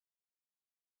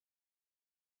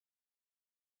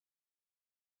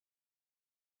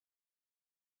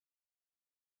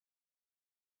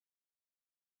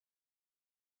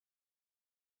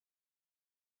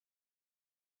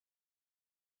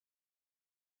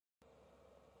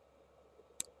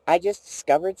I just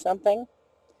discovered something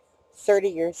 30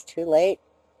 years too late.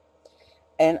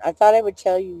 And I thought I would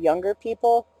tell you younger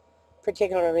people,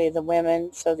 particularly the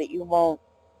women, so that you won't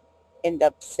end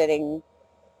up sitting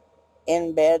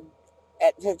in bed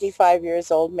at 55 years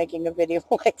old making a video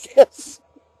like this.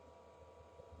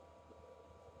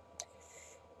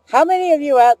 How many of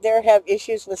you out there have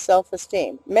issues with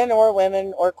self-esteem, men or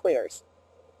women or queers?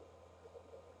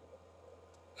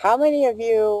 How many of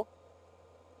you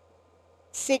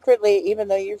secretly, even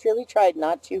though you've really tried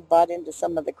not to, bought into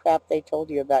some of the crap they told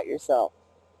you about yourself?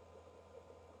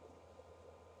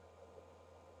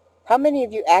 How many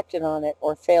of you acted on it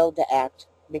or failed to act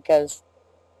because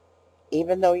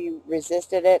even though you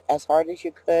resisted it as hard as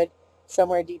you could,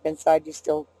 somewhere deep inside you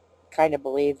still kind of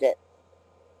believed it?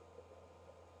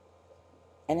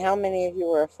 And how many of you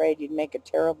were afraid you'd make a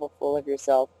terrible fool of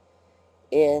yourself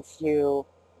if you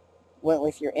went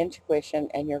with your intuition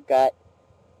and your gut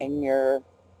and your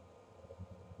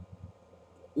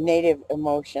native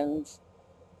emotions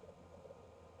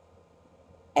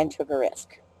and took a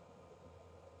risk?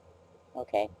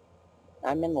 Okay,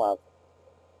 I'm in love.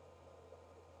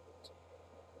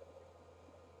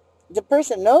 The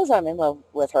person knows I'm in love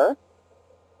with her.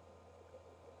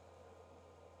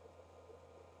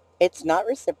 It's not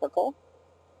reciprocal.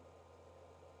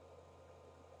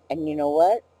 And you know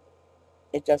what?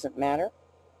 It doesn't matter.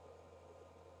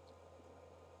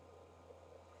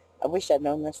 I wish I'd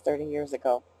known this 30 years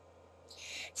ago.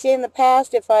 See, in the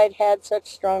past, if I'd had such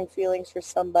strong feelings for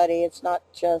somebody, it's not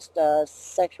just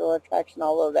sexual attraction,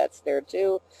 although that's there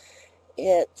too.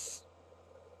 It's,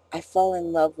 I fall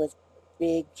in love with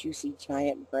big, juicy,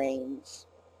 giant brains.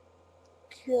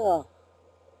 Yeah,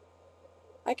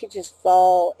 I could just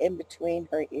fall in between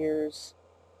her ears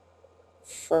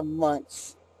for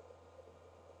months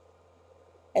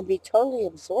and be totally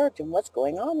absorbed in what's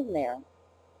going on in there.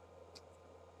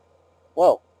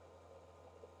 Whoa.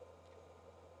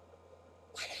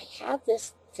 But I have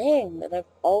this thing that I've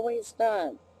always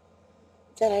done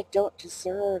that I don't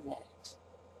deserve it,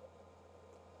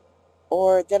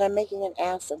 or that I'm making an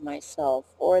ass of myself,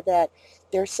 or that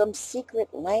there's some secret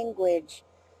language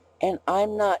and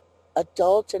I'm not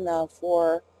adult enough,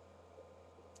 or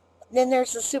then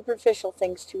there's the superficial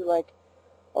things too, like,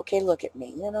 okay, look at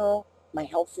me, my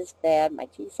health is bad, my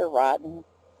teeth are rotten,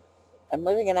 I'm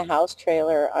living in a house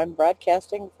trailer, I'm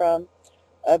broadcasting from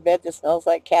a bed that smells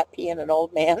like cat pee and an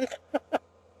old man.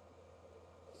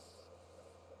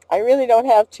 I really don't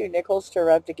have two nickels to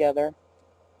rub together.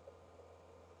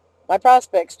 My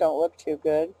prospects don't look too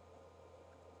good.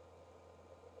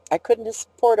 I couldn't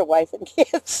support a wife and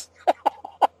kids.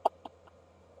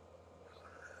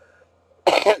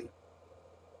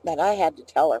 But I had to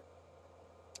tell her.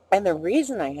 And the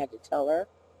reason I had to tell her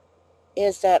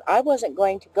is that I wasn't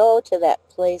going to go to that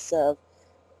place of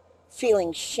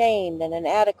feeling shamed and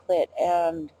inadequate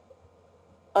and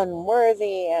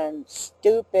unworthy and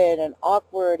stupid and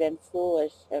awkward and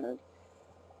foolish and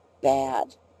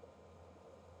bad.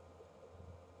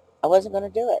 I wasn't going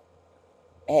to do it.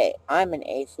 Hey, I'm an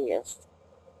atheist.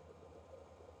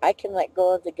 I can let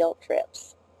go of the guilt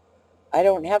trips. I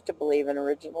don't have to believe in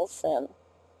original sin.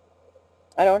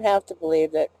 I don't have to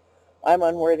believe that I'm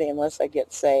unworthy unless I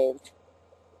get saved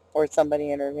or somebody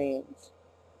intervenes.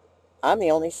 I'm the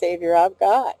only savior I've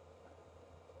got.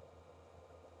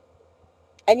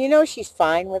 And she's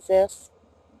fine with this.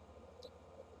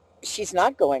 She's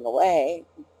not going away.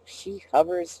 She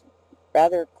hovers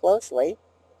rather closely.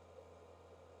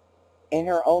 In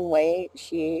her own way,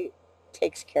 she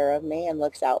takes care of me and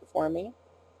looks out for me.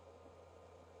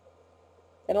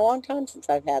 Been a long time since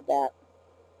I've had that.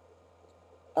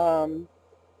 Um,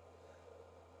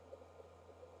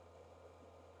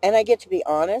 and I get to be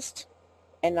honest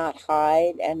and not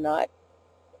hide and not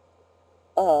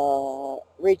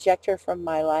reject her from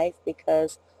my life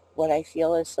because what I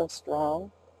feel is so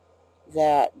strong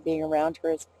that being around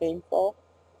her is painful.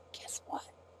 Guess what?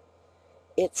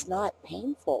 It's not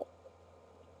painful.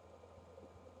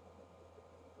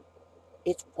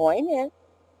 It's poignant.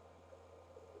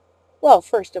 Well,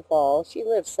 first of all, she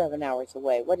lives 7 hours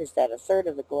away. What is that, a third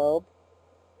of the globe?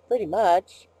 Pretty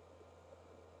much.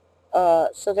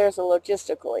 So there's a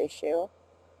logistical issue.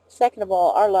 Second of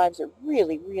all, our lives are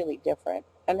really, really different.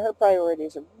 And her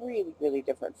priorities are really, really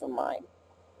different from mine.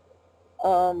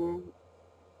 Um,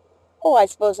 oh, I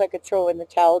suppose I could throw in the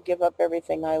towel, give up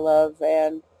everything I love,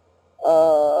 and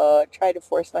try to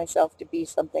force myself to be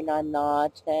something I'm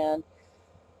not.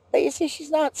 But you see,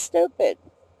 she's not stupid.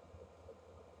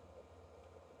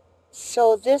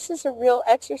 So this is a real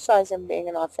exercise in being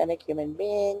an authentic human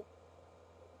being,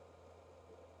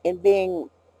 in being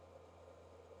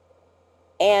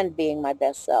and being my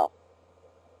best self.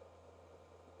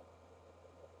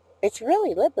 It's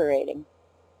really liberating.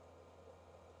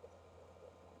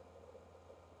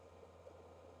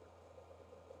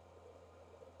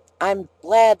 I'm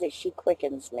glad that she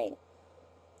quickens me.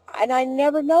 And I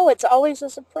never know. It's always a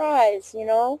surprise, you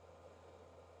know.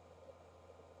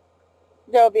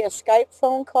 There'll be a Skype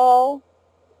phone call,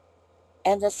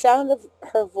 and the sound of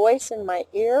her voice in my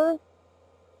ear,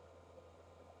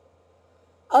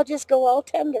 I'll just go all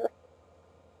tender.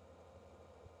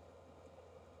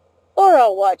 Or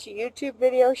I'll watch a YouTube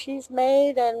video she's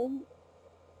made and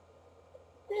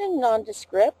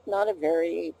nondescript, not a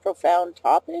very profound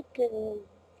topic and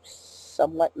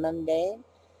somewhat mundane.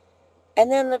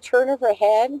 And then the turn of her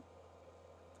head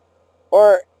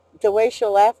or the way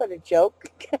she'll laugh at a joke.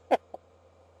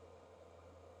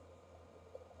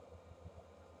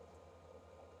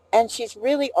 And she's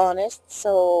really honest,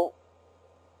 so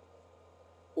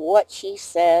what she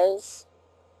says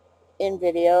in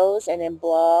videos and in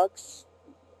blogs,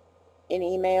 in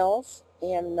emails,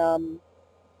 in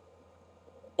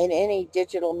any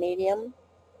digital medium,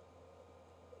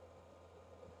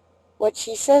 what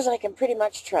she says I can pretty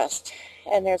much trust.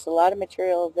 And there's a lot of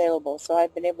material available, so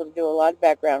I've been able to do a lot of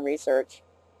background research.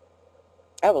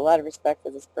 I have a lot of respect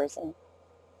for this person.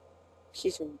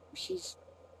 She's she's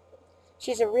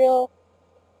she's a real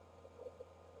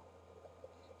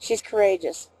she's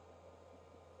courageous.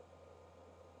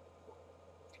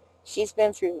 She's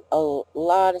been through a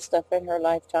lot of stuff in her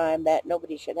lifetime that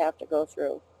nobody should have to go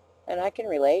through. And I can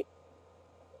relate.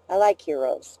 I like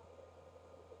heroes.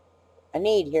 I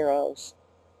need heroes.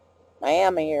 I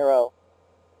am a hero.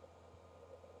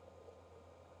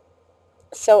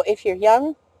 So if you're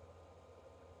young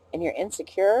and you're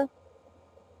insecure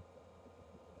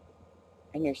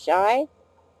and you're shy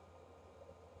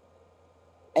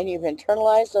and you've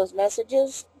internalized those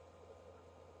messages,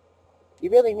 you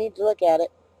really need to look at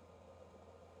it.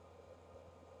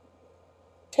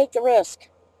 Take the risk.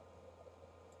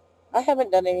 I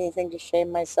haven't done anything to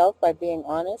shame myself by being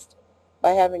honest,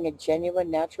 by having a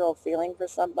genuine, natural feeling for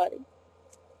somebody,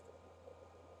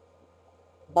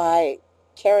 by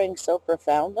caring so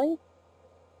profoundly.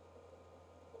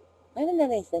 I haven't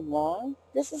done anything wrong.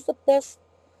 This is the best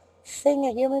thing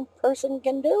a human person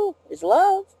can do, is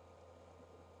love.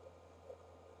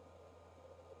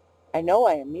 I know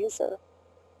I amuse her.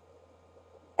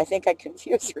 I think I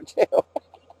confuse her too.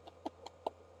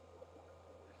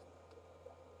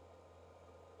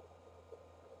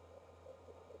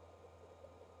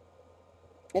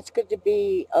 It's good to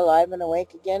be alive and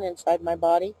awake again inside my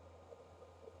body.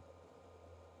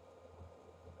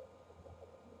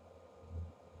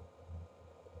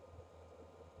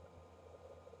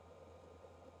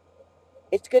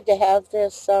 It's good to have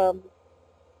this,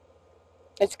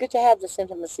 it's good to have this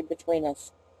intimacy between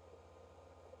us.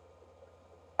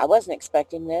 I wasn't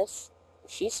expecting this.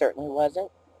 She certainly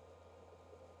wasn't.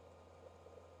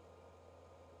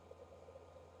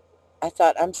 I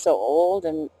thought I'm so old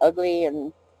and ugly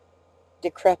and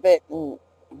decrepit and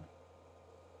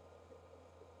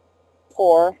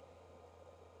poor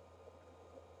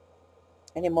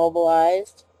and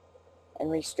immobilized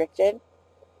and restricted.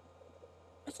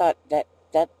 I thought that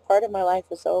part of my life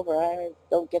is over. I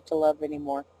don't get to love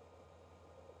anymore.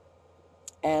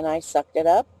 And I sucked it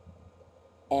up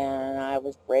and I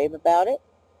was brave about it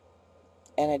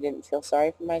and I didn't feel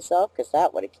sorry for myself because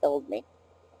that would have killed me.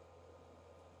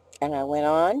 And I went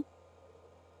on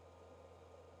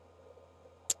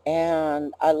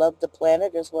and I loved the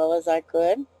planet as well as I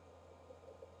could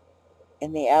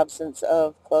in the absence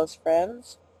of close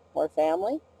friends or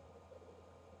family.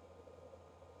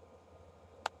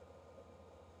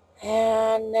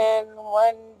 And then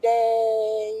one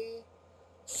day,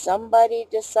 somebody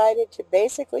decided to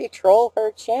basically troll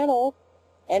her channel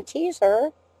and tease her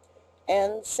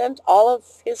and sent all of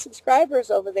his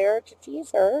subscribers over there to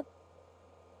tease her.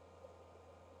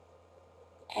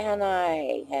 And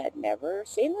I had never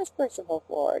seen this person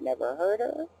before, never heard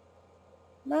her,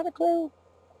 not a clue.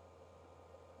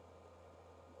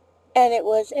 And it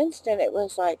was instant. It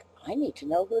was like, I need to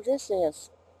know who this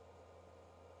is.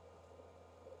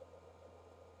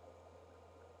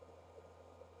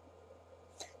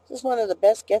 This is one of the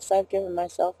best gifts I've given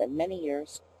myself in many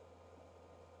years.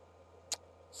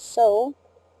 So,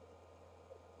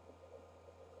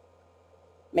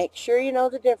 make sure you know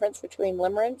the difference between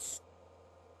limerence,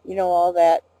 you know, all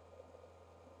that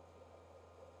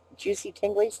juicy,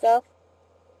 tingly stuff.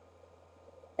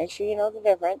 Make sure you know the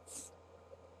difference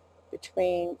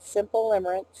between simple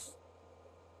limerence,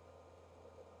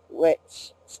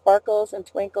 which sparkles and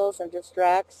twinkles and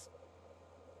distracts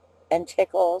and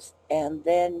tickles, and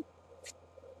then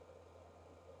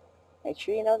Make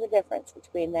sure you know the difference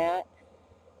between that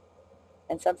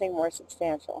and something more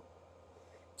substantial.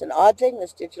 It's an odd thing,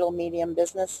 this digital medium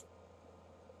business.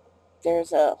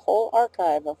 There's a whole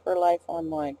archive of her life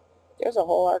online. There's a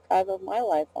whole archive of my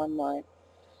life online.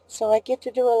 So I get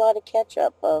to do a lot of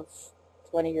catch-up of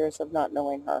 20 years of not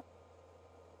knowing her.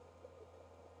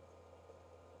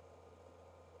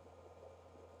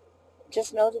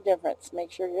 Just know the difference.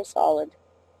 Make sure you're solid.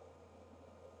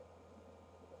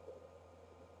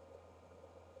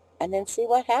 And then see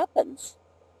what happens.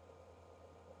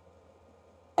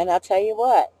 And I'll tell you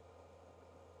what,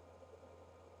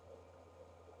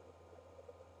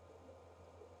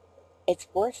 it's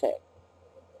worth it.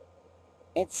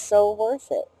 It's so worth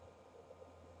it.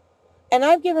 And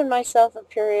I've given myself a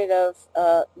period of,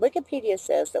 Wikipedia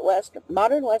says that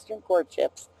modern Western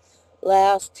courtships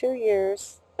last 2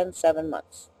 years and 7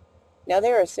 months. Now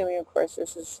they're assuming, of course,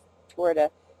 this is toward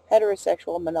a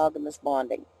heterosexual monogamous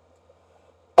bonding.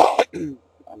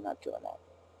 I'm not doing that.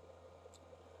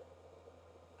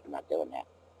 I'm not doing that.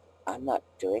 I'm not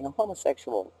doing a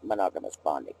homosexual monogamous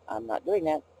bonding. I'm not doing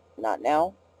that. Not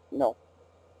now. No.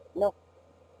 No.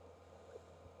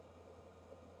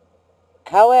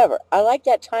 However, I like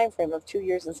that time frame of 2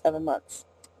 years and 7 months.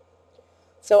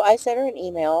 So I sent her an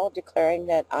email declaring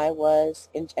that I was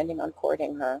intending on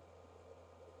courting her.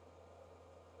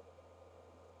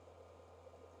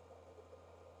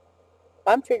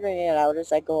 I'm figuring it out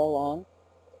as I go along.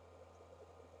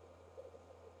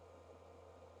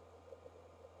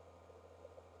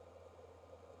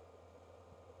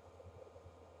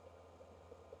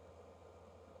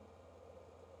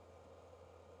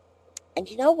 And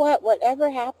you know what?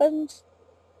 Whatever happens,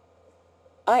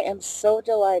 I am so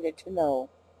delighted to know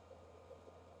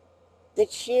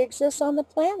that she exists on the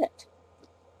planet.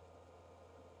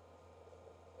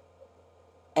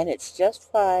 And it's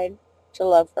just fine to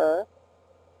love her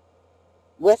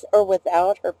with or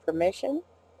without her permission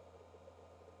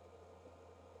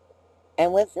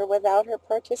and with or without her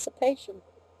participation.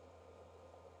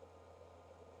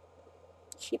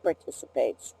 She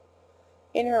participates.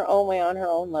 In her own way, on her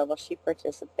own level, she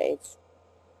participates.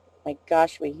 My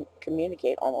gosh, we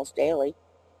communicate almost daily.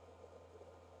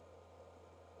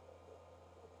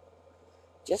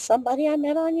 Just somebody I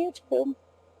met on YouTube.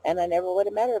 And I never would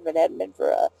have met her if it hadn't been for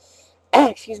a,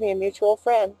 excuse me, a mutual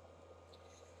friend.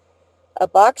 A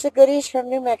box of goodies from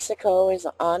New Mexico is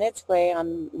on its way.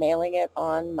 I'm mailing it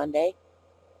on Monday.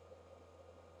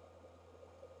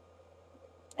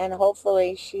 And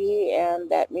hopefully she and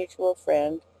that mutual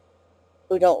friend,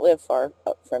 who don't live far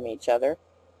from each other,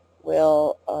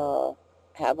 will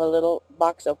have a little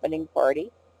box opening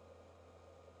party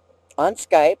on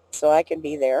Skype so I can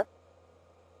be there.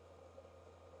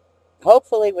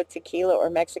 Hopefully with tequila or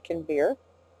Mexican beer.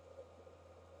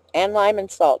 And lime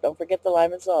and salt. Don't forget the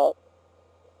lime and salt.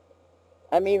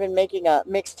 I'm even making a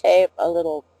mixtape, a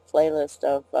little playlist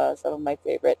of some of my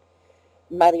favorite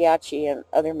mariachi and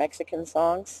other Mexican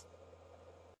songs.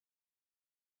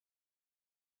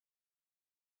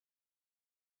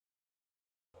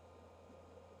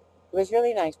 It was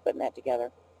really nice putting that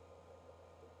together.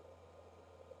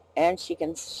 And she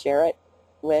can share it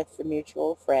with the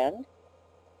mutual friend.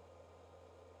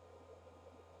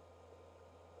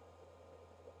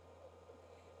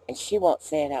 And she won't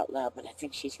say it out loud, but I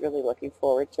think she's really looking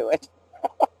forward to it.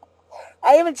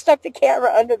 I even stuck the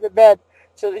camera under the bed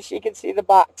so that she can see the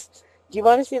box. Do you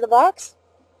want to see the box?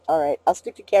 All right, I'll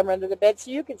stick the camera under the bed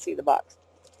so you can see the box.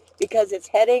 Because it's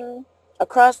heading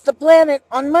across the planet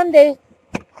on Monday.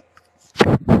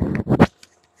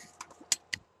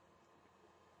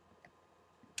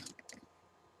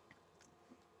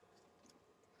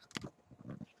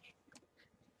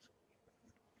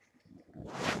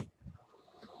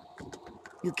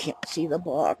 You can't see the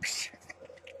box.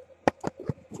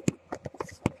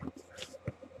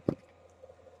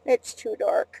 It's too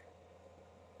dark.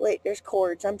 Wait, there's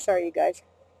cords. I'm sorry, you guys.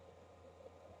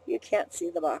 You can't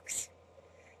see the box.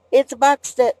 It's a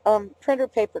box that printer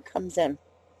paper comes in.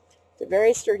 It's a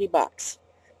very sturdy box.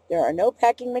 There are no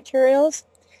packing materials.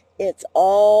 It's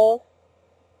all,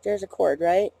 there's a cord,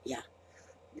 right? Yeah.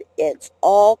 It's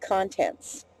all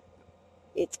contents.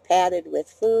 It's padded with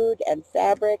food and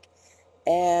fabric,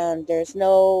 and there's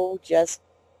no just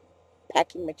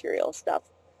packing material stuff.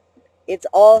 It's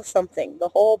all something. The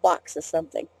whole box is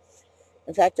something.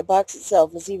 In fact, the box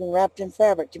itself is even wrapped in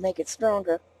fabric to make it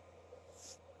stronger.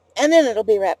 And then it'll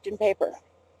be wrapped in paper.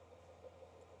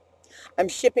 I'm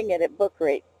shipping it at book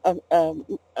rate. A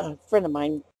friend of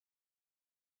mine,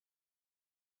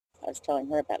 I was telling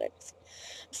her about it.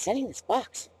 I'm sending this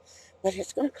box, but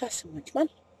it's going to cost so much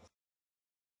money.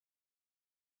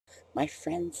 My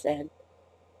friend said,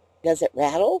 Does it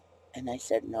rattle? And I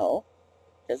said, no.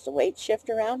 Does the weight shift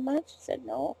around much? I said,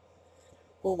 no.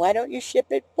 Well, why don't you ship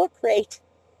it book rate?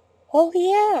 Oh,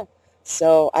 yeah.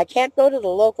 So I can't go to the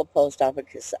local post office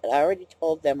because I already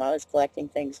told them I was collecting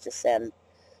things to send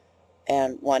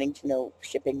and wanting to know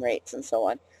shipping rates and so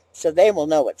on. So they will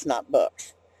know it's not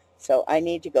books. So I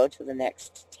need to go to the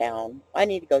next town. I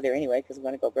need to go there anyway because I'm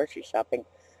going to go grocery shopping.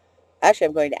 Actually,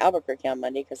 I'm going to Albuquerque on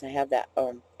Monday because I have that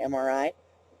MRI.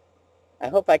 I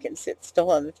hope I can sit still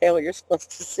on the table. You're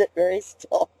supposed to sit very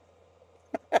still.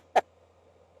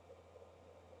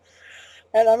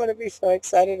 And I'm going to be so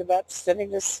excited about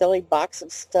sending this silly box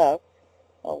of stuff.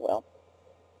 Oh, well.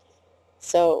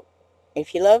 So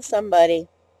if you love somebody,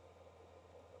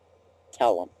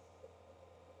 tell them.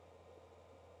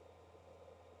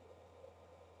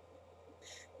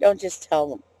 Don't just tell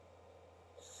them.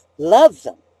 Love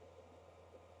them.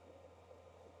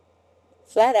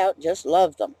 Flat out, just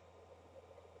love them.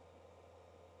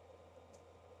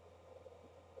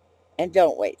 And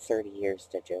don't wait 30 years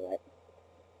to do it.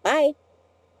 Bye.